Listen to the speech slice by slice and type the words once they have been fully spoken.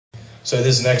So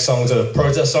this next song is a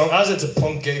protest song. As it's a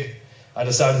punk gig, I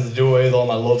decided to do away with all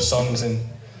my love songs and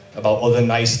about other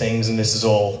nice things, and this is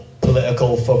all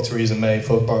political, fuck Theresa May,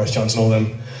 fuck Boris Johnson, all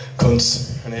them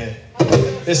cunts. And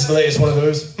this is the latest one of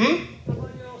those.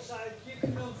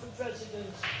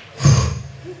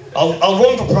 I'll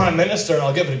run for Prime Minister and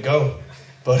I'll give it a go.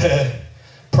 But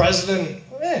President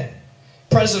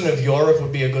of Europe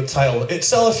would be a good title. It'd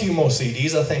sell a few more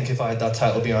CDs, I think, if I had that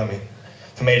title behind me.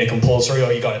 If I made it compulsory,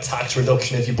 or you got a tax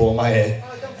reduction if you bought my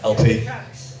LP.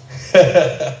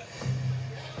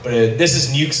 But this is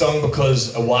Nuke song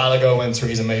because a while ago when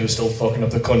Theresa May was still fucking up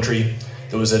the country,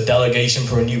 there was a delegation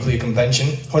for a nuclear convention,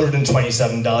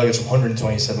 127 delegates from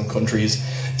 127 countries.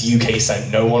 The UK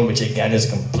sent no one, which again is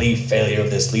a complete failure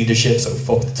of this leadership, so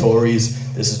fuck the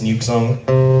Tories. This is Nuke song.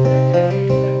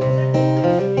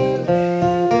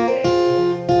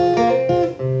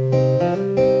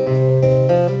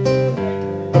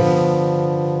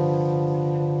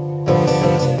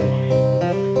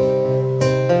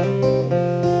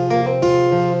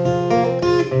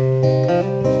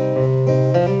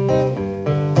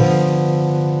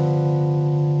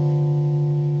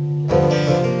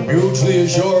 Mutually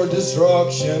assured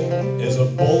destruction is a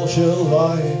bullshit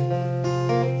lie.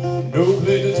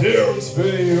 Nuclear deterrence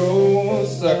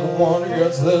fails, second one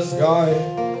against this guy.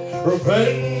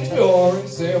 Revenge pure and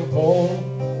simple,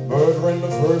 murder in the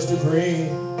first degree.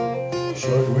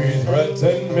 Should we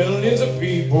threaten millions of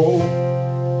people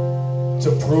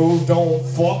to prove don't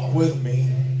fuck with me?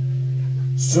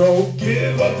 So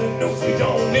give up the nukes, we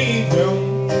don't need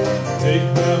them.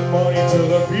 Take that money to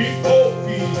the people,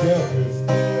 feed them.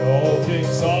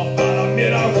 Kicks off, but I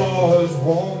admit I was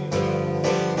wrong.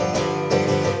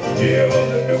 Give up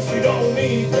the nukes, we don't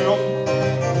need them.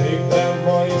 Take that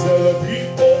money to the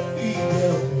people, feed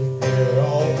them. It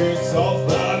all kicks off,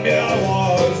 but I admit I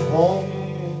was wrong.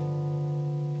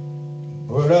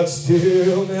 But I'd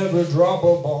still never drop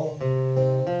a bomb.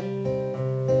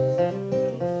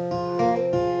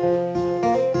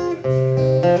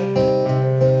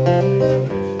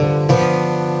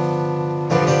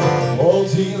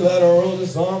 Multilateral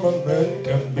disarmament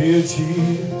can be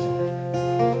achieved.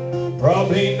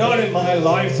 Probably not in my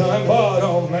lifetime, but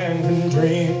all man can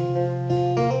dream.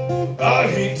 I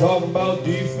hate talking about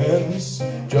defense,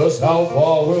 just how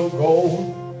far we'll go.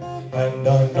 And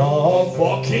I'm not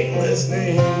fucking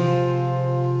listening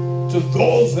to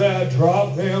those that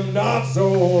dropped them not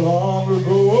so long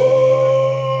ago.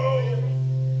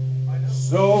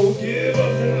 So give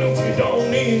up the nukes, we don't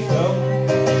need them.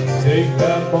 Take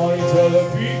that money to the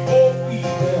people, feed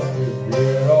them. If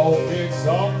it all kicks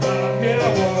off, I admit I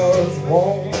was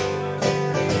wrong.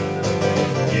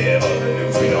 Give up the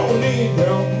nukes, we don't need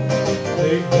them.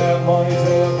 Take that money to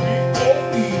the people,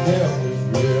 feed them.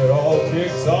 If it all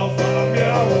kicks off, I admit I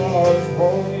was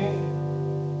wrong.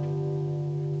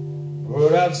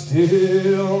 But I'd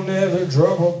still never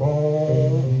drop a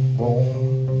bomb,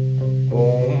 bomb,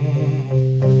 bomb.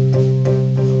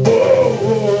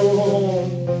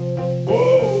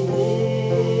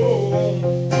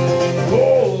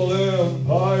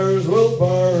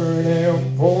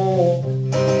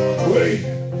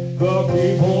 The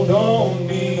people don't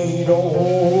need a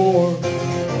war.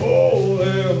 All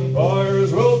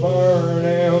empires will burn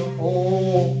and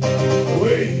fall.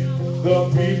 We, the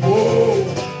people,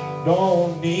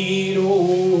 don't need a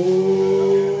war.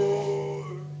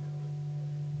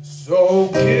 So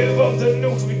give up the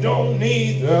nukes, we don't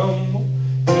need them.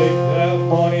 Take that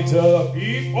money to the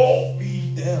people,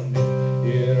 feed them.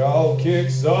 It all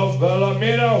kicks off, well, I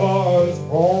admit I was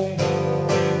wrong.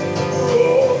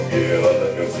 Give up the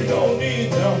nukes, we don't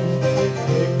need them.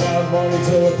 Take that money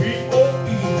to the people,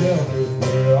 feed them.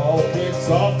 If it all kicks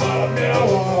off, I admit I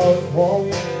was wrong.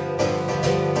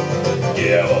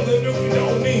 Give up the nukes, we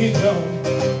don't need them.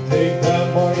 Take that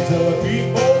money to the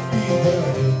people, feed them.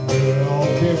 If it all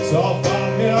kicks off, I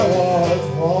admit I was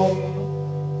wrong.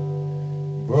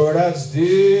 But I'd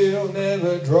still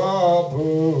never drop a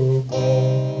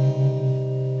bomb.